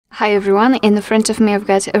Hi everyone, in front of me I've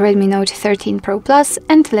got a Redmi Note 13 Pro Plus,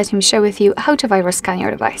 and let me share with you how to virus scan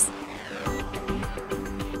your device.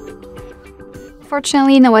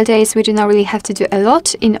 Fortunately, nowadays we do not really have to do a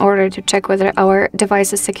lot in order to check whether our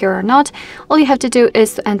device is secure or not. All you have to do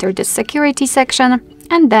is to enter the security section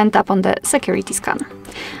and then tap on the security scan.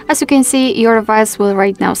 As you can see, your device will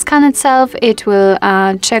right now scan itself. It will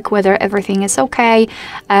check whether everything is okay.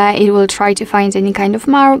 It will try to find any kind of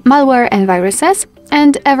malware and viruses.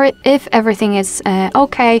 And if everything is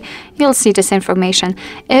okay, you'll see this information.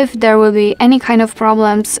 If there will be any kind of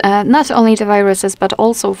problems, not only the viruses, but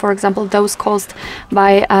also, for example, those caused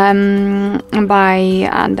by a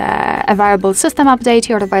variable system update,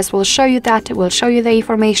 your device will show you that. It will show you the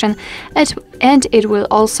information, and it will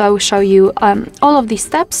also show you all of these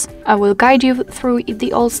steps. I will guide you through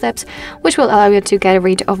all steps, which will allow you to get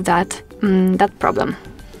rid of that problem.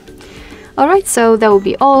 Alright, so that will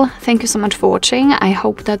be all. Thank you so much for watching. I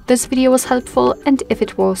hope that this video was helpful, and if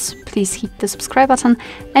it was, please hit the subscribe button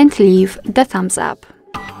and leave the thumbs up.